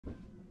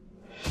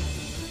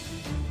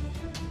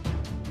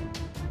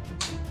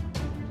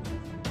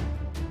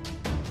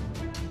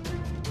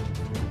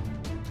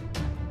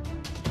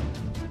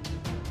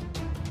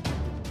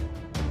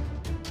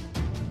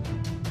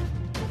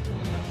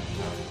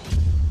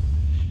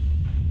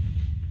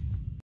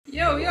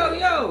Yo, yo,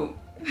 yo.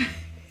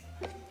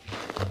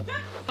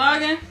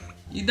 Vlogging?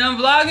 You done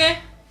vlogging?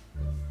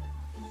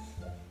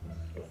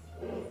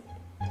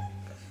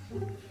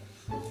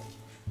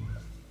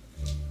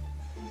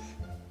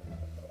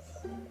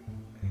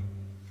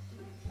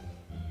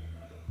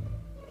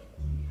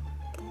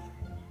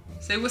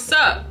 Say what's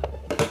up.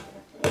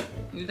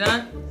 You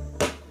done?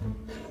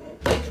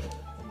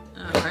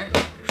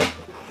 Alright.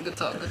 Good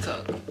talk, good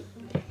talk.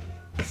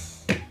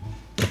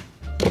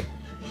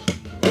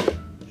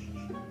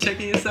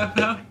 Checking yourself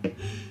out.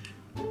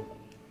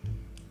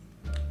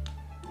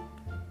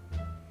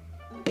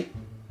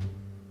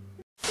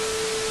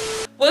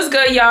 What's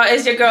good, y'all?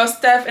 It's your girl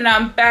Steph, and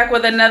I'm back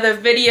with another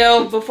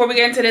video. Before we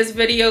get into this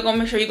video, go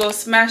make sure you go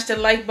smash the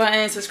like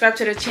button, subscribe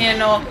to the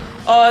channel,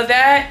 all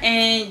that.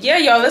 And yeah,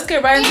 y'all, let's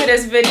get right into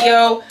this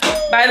video.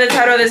 By the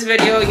title of this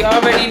video, you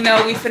already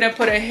know we finna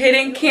put a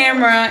hidden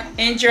camera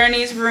in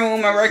Journey's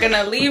room, and we're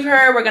gonna leave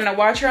her, we're gonna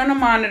watch her on the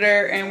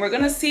monitor, and we're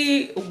gonna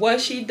see what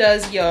she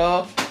does,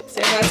 y'all.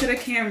 Say hi to the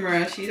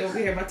camera. She's over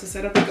here about to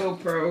set up a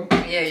GoPro.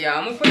 Yeah, y'all,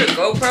 I'm gonna put a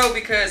GoPro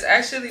because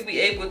actually we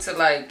able to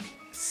like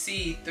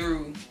see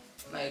through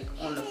like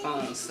on the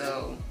phone,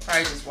 so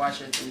probably just watch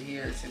her through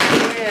here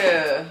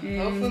today.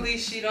 Yeah, hopefully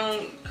she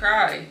don't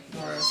cry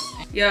for us.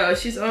 Yo,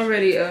 she's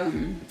already I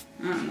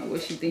don't know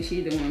what she thinks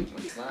she's doing.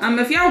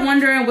 If y'all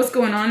wondering what's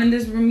going on in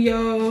this room,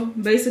 y'all,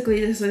 basically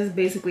this is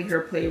basically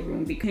her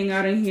playroom. We hang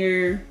out in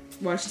here,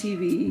 watch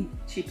TV,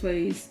 she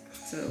plays.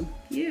 So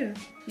yeah,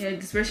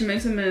 this where she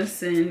makes a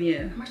mess, and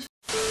yeah.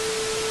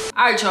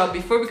 Alright, y'all,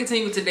 before we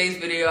continue with today's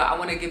video, I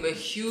want to give a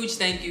huge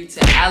thank you to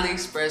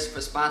AliExpress for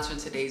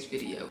sponsoring today's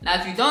video.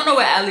 Now, if you don't know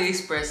what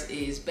AliExpress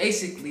is,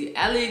 basically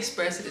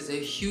AliExpress is a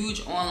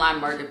huge online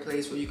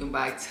marketplace where you can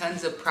buy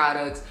tons of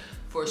products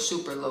for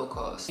super low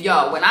cost.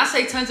 Y'all, when I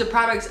say tons of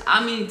products,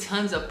 I mean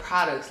tons of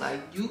products.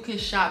 Like, you can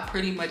shop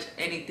pretty much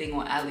anything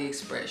on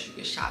AliExpress. You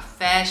can shop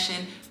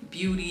fashion,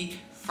 beauty,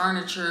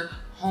 furniture,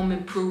 home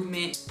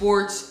improvement,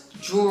 sports,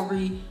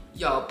 jewelry.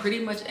 Y'all, pretty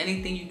much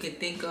anything you can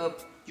think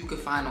of, you can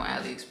find on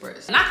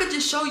AliExpress. And I could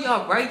just show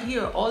y'all right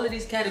here all of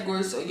these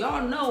categories so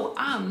y'all know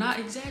I'm not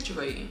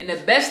exaggerating. And the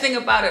best thing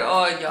about it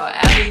all, y'all,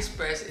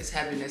 AliExpress is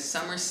having a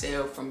summer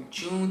sale from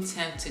June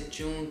 10th to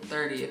June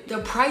 30th. The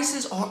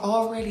prices are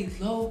already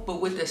low,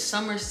 but with the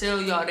summer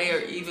sale, y'all, they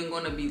are even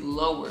gonna be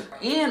lower.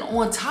 And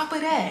on top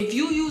of that, if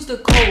you use the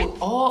code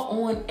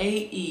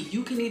ALLONAE,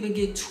 you can even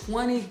get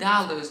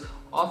 $20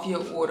 off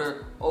your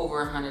order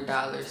over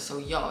 $100. So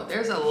y'all,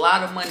 there's a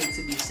lot of money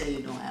to be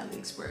saved on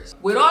AliExpress.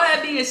 With all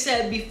that being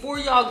said, before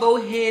y'all go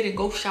ahead and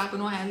go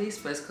shopping on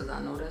AliExpress, because I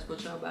know that's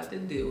what y'all about to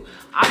do,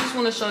 I just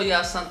want to show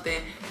y'all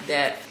something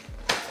that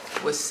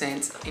was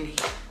sent in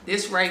here.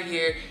 This right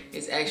here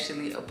is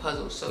actually a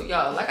puzzle. So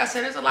y'all, like I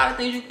said, there's a lot of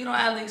things you can get on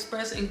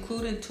AliExpress,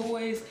 including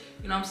toys.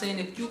 You know what I'm saying?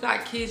 If you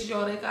got kids,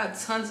 y'all, they got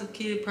tons of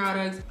kid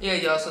products. Yeah,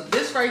 y'all, so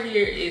this right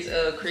here is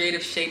a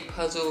creative shape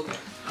puzzle.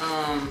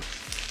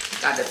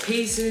 Got the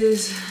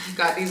pieces,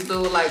 got these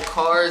little like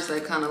cards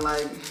that kind of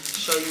like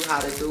show you how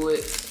to do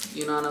it.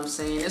 You know what I'm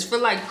saying? It's for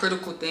like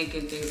critical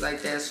thinking, things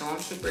like that. So I'm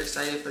super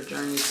excited for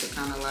Journey to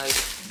kind of like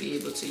be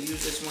able to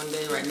use this one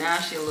day. Right now,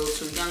 she's a little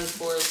too young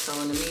for it. So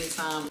in the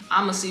meantime,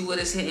 I'm gonna see what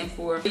it's hitting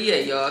for. But yeah,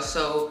 y'all,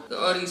 so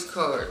all these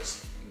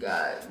cards.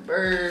 Got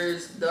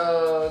birds,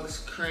 dogs,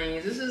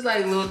 cranes. This is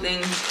like little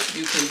things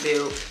you can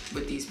build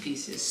with these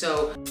pieces.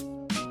 So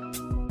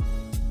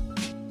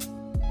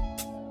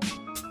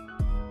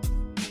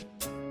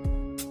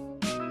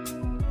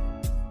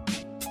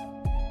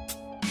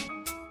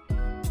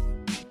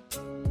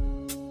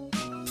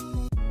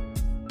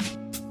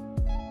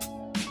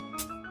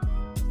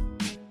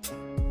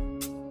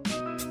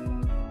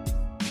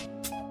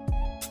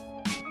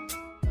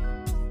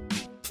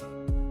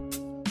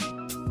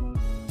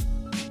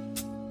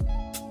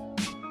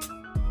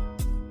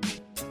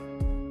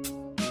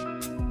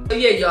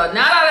yeah, y'all,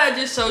 now that I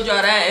just showed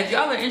y'all that, if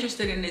y'all are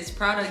interested in this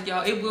product,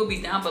 y'all, it will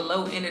be down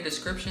below in the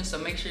description, so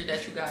make sure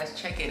that you guys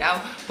check it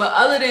out. But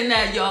other than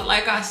that, y'all,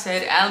 like I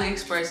said,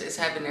 AliExpress is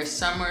having their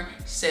summer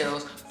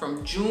sales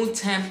from June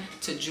 10th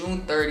to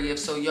June 30th.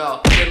 So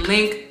y'all, the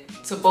link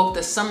to both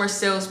the summer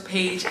sales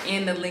page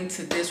and the link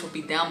to this will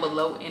be down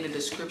below in the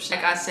description.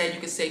 Like I said, you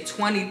can save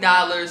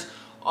 $20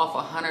 off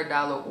a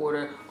 $100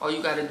 order. All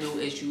you gotta do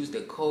is use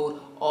the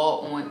code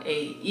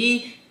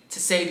ALLONAE to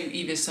save you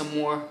even some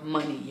more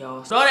money,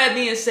 y'all. So all that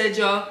being said,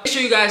 y'all, make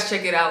sure you guys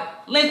check it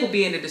out. Link will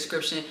be in the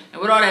description.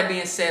 And with all that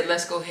being said,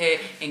 let's go ahead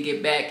and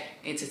get back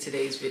into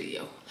today's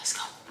video. Let's go.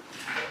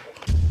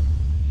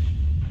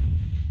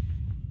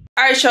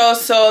 All right, y'all,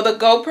 so the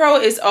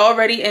GoPro is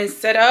already in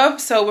setup.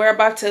 So we're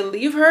about to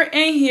leave her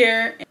in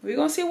here. We're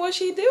gonna see what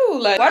she do.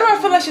 Like, why do I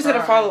feel like she's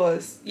gonna follow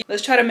us?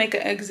 Let's try to make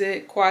an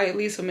exit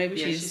quietly, so maybe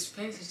she's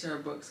paying attention to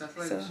her books. I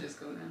feel like we should just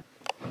go down.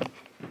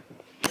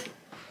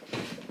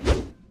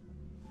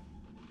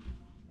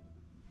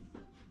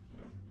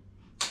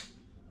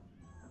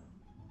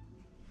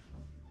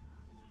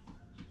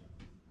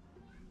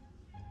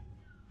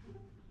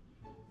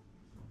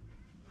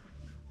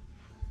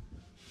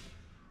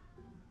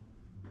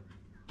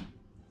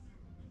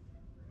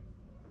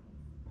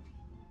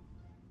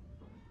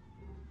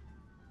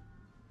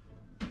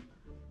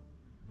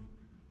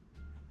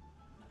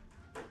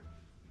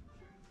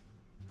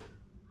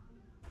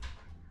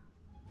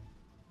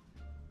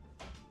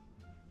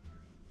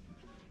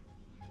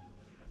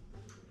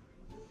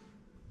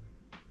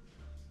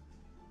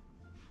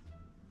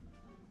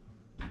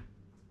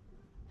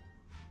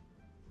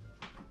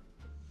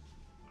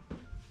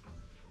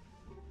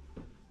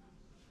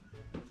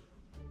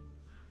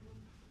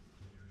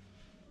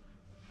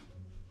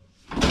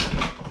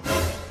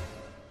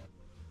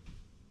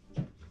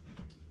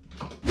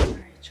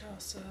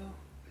 so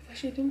what's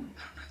she doing?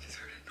 I just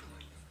heard a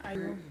noise. I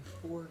We're in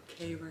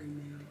 4K right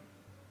now.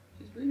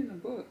 She's reading a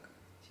book.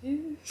 She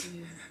is?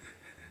 Yeah.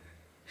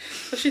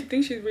 What she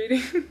thinks she's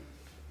reading?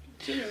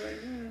 Chilling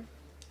right now.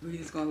 We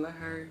just gonna let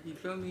her, you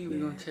feel me? We're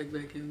gonna check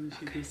back in when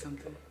she do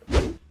something.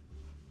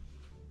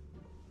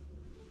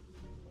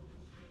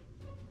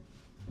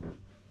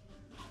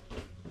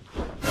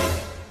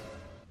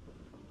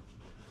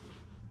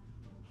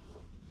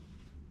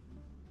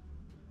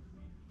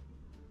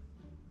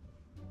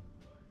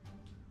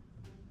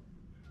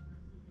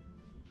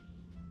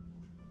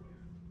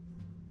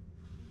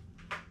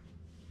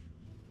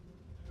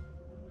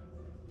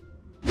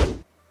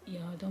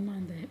 Y'all don't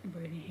mind that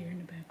braiding hair in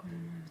the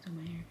background. I'm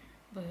doing my hair.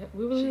 But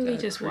we were literally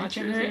just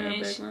watching her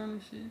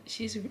and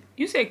she's,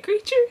 you said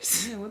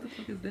creatures? Yeah, what the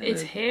fuck is that?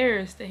 It's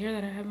hairs, the hair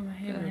that I have in my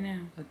head right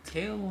now. A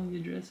tail on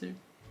your dresser?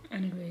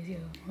 Anyways, yo,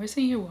 we're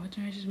sitting here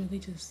watching her. She's really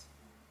just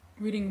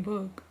reading a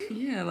book.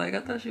 Yeah, like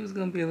I thought she was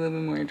gonna be a little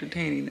bit more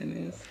entertaining than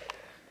this.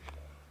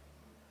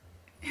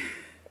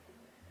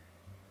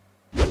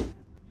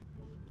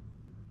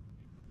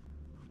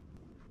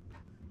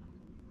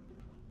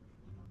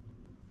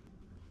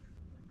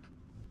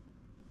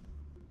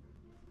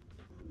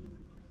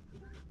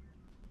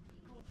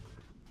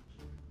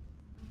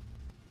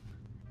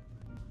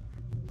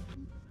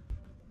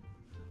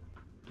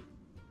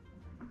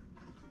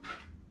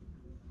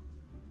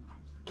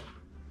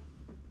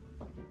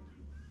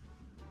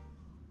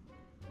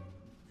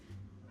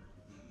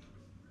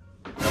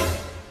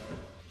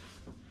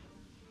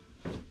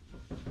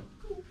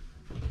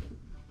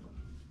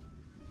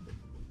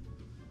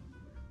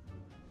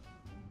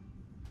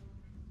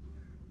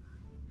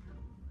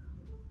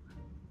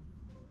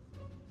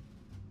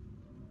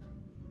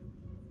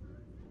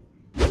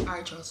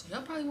 Alright y'all, so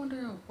y'all probably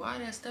wondering why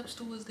that step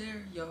stool was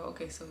there. Yo,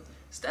 okay, so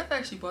Steph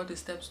actually bought this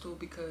step stool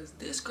because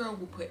this girl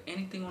will put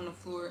anything on the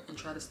floor and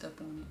try to step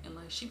on it. And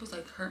like she was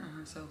like hurting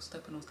herself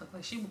stepping on stuff.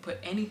 Like she would put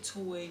any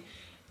toy,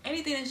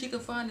 anything that she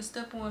could find to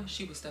step on,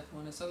 she would step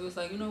on it. So it was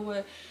like, you know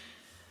what?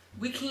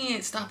 We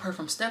can't stop her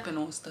from stepping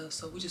on stuff,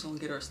 so we just gonna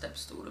get her a step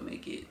stool to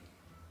make it,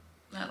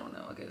 I don't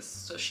know, I guess,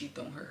 so she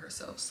don't hurt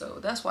herself. So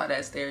that's why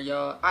that's there,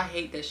 y'all. I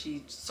hate that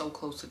she's so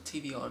close to the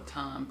TV all the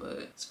time, but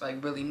it's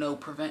like really no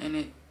preventing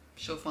it.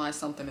 She'll find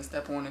something to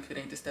step on if it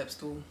ain't the step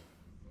stool.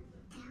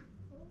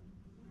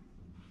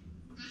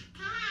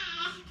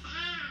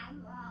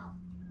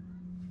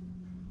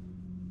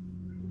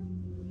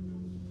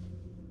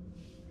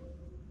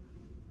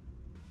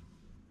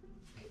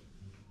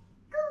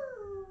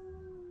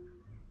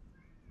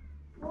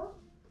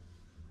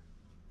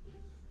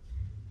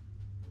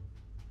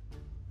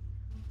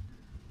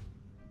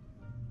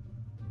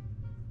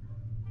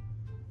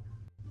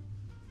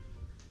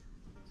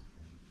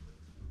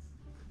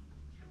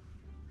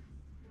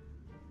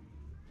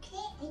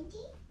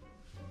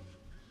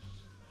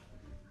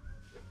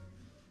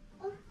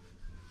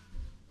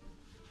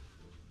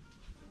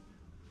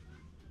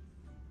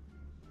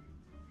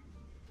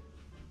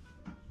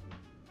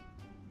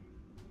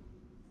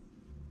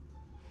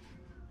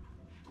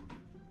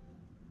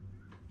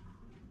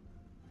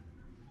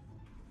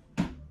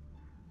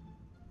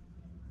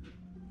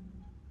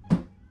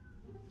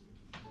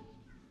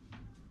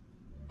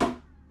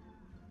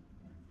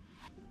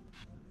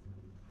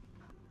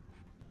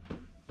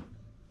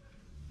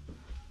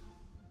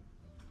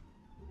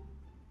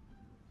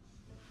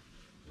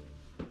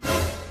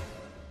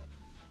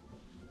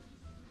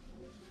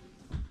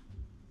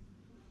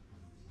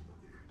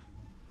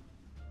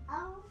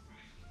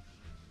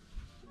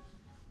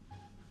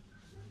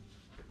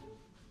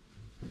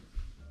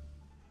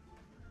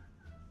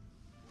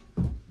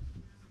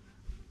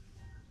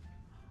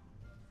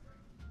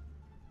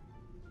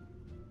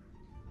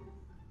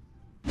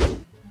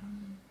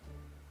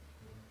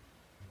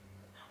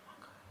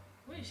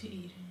 What is she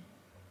eating?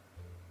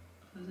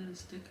 Was it a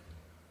stick?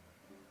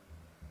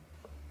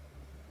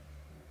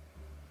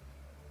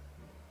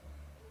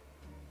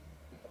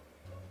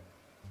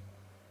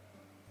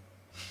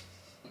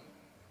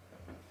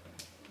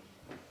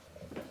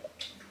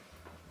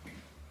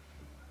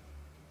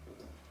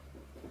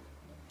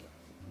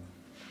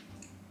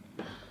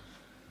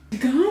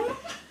 Gum?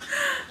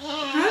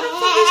 How the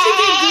fuck did she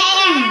get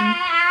gum?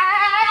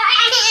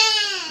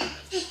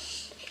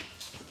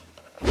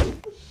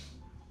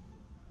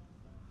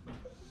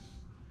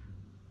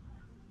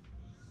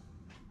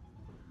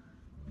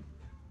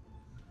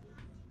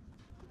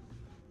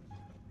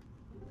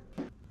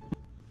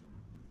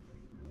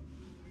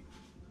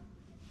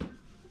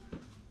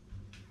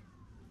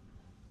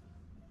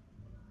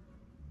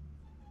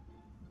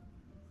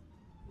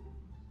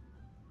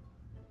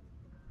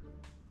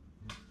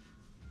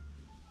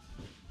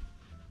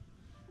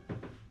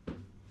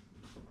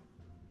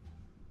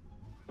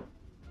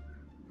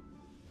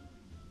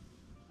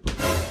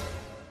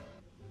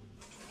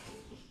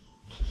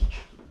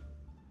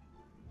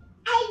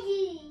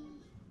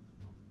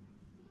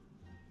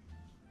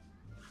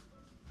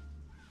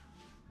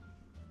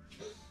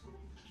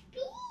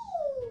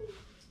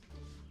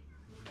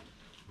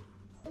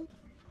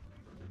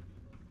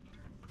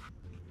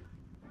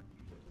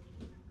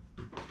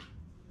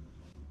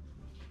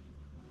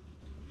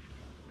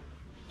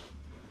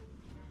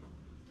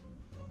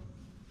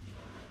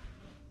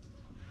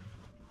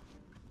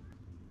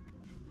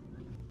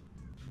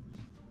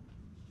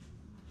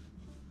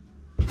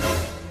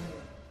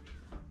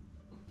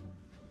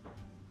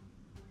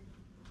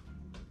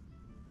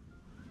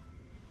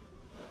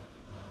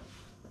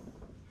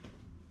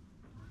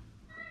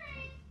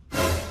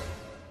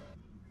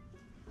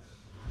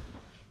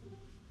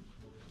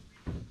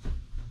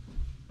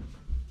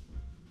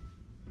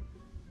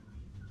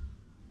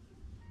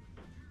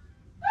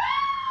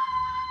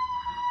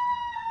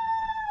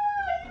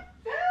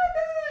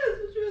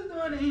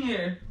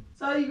 here.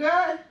 That's all you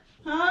got?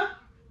 Huh?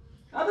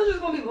 I thought you was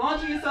gonna be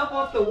launching yourself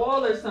off the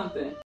wall or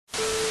something.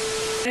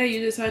 Yeah,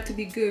 you decided to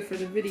be good for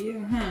the video,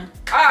 huh?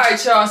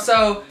 Alright, y'all.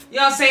 So, you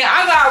know what I'm saying?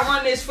 I gotta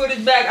run this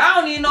footage back. I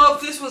don't even know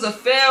if this was a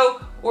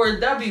fail or a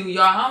W,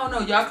 y'all. I don't know.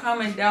 Y'all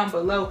comment down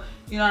below.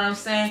 You know what I'm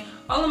saying?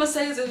 All I'm gonna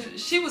say is that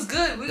she was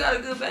good. We got a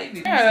good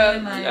baby.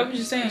 Yeah, like, I was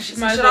just saying.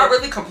 Should I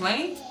really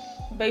complain?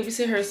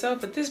 Babysit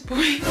herself at this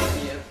point.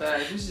 Yeah,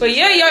 facts. But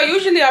yeah, y'all,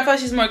 usually I feel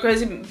she's more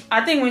crazy.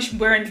 I think when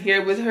we're in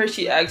here with her,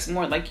 she acts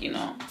more like, you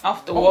know,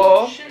 off the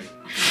wall. Shit.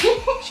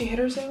 She hit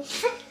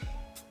herself?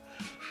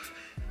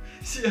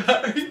 She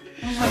already,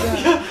 Oh my god.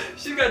 yeah,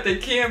 she got the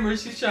camera.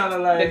 She's trying to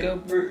like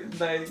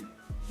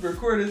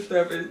record and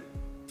stuff, and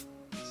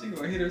she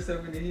gonna hit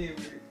herself in the head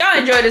with it. Y'all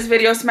enjoyed this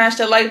video, smash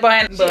the like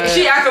button. But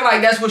She acting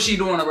like that's what she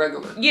do on a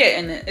regular. yeah,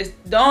 and it's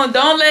don't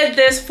let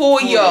this fool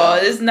y'all.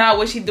 It's not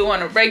what she do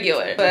on a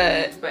regular.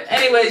 But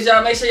anyways,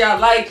 y'all, make sure y'all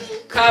like,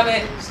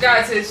 comment,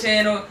 subscribe to the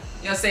channel. You know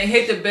what I'm saying?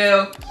 Hit the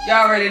bell.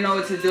 Y'all already know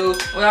what to do.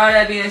 With all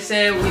that being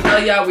said, we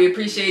love y'all. We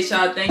appreciate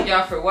y'all. Thank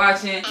y'all for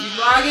watching. You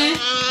vlogging?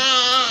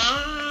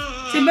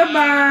 say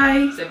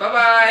bye-bye. Say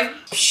bye-bye.